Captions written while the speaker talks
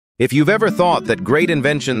If you've ever thought that great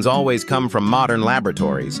inventions always come from modern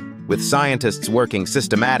laboratories, with scientists working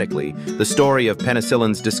systematically, the story of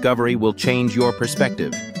penicillin's discovery will change your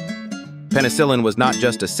perspective. Penicillin was not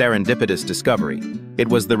just a serendipitous discovery. It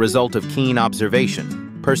was the result of keen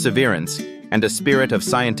observation, perseverance, and a spirit of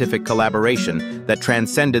scientific collaboration that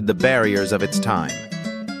transcended the barriers of its time.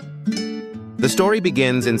 The story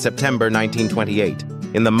begins in September 1928,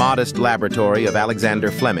 in the modest laboratory of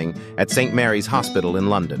Alexander Fleming at St. Mary's Hospital in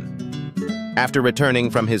London. After returning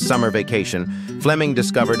from his summer vacation, Fleming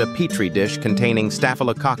discovered a petri dish containing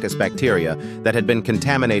Staphylococcus bacteria that had been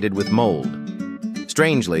contaminated with mold.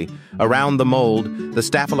 Strangely, around the mold, the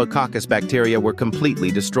Staphylococcus bacteria were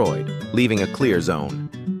completely destroyed, leaving a clear zone.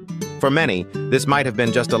 For many, this might have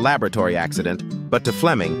been just a laboratory accident, but to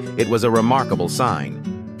Fleming, it was a remarkable sign.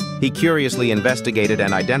 He curiously investigated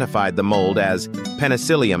and identified the mold as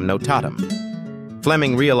Penicillium notatum.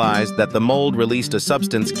 Fleming realized that the mold released a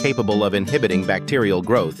substance capable of inhibiting bacterial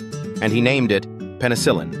growth, and he named it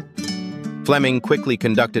penicillin. Fleming quickly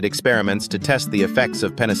conducted experiments to test the effects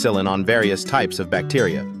of penicillin on various types of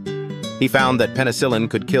bacteria. He found that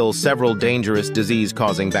penicillin could kill several dangerous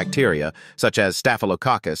disease-causing bacteria, such as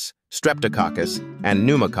Staphylococcus, Streptococcus, and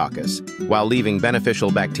Pneumococcus, while leaving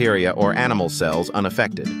beneficial bacteria or animal cells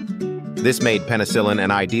unaffected. This made penicillin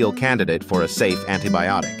an ideal candidate for a safe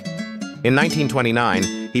antibiotic. In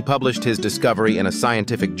 1929, he published his discovery in a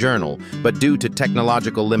scientific journal, but due to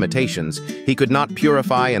technological limitations, he could not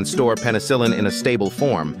purify and store penicillin in a stable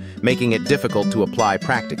form, making it difficult to apply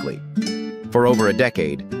practically. For over a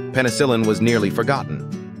decade, penicillin was nearly forgotten.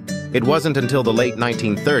 It wasn't until the late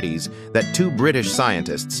 1930s that two British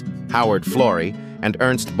scientists, Howard Florey and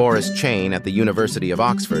Ernst Boris at the University of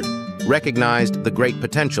Oxford, recognized the great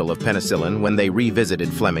potential of penicillin when they revisited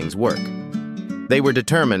Fleming's work. They were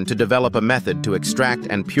determined to develop a method to extract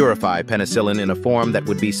and purify penicillin in a form that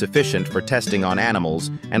would be sufficient for testing on animals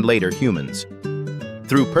and later humans.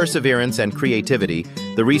 Through perseverance and creativity,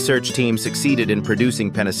 the research team succeeded in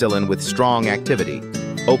producing penicillin with strong activity,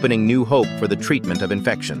 opening new hope for the treatment of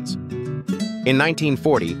infections. In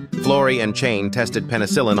 1940, Florey and Chain tested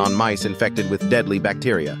penicillin on mice infected with deadly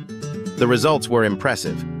bacteria. The results were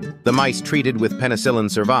impressive. The mice treated with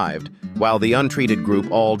penicillin survived, while the untreated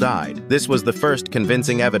group all died. This was the first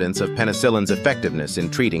convincing evidence of penicillin's effectiveness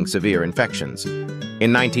in treating severe infections.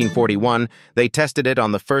 In 1941, they tested it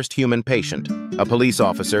on the first human patient, a police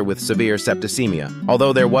officer with severe septicemia.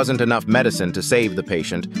 Although there wasn't enough medicine to save the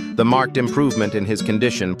patient, the marked improvement in his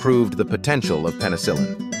condition proved the potential of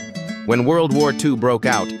penicillin. When World War II broke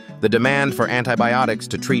out, the demand for antibiotics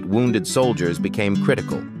to treat wounded soldiers became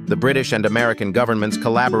critical. The British and American governments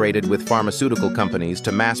collaborated with pharmaceutical companies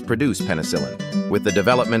to mass-produce penicillin. With the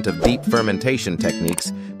development of deep fermentation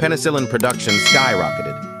techniques, penicillin production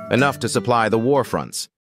skyrocketed, enough to supply the war fronts.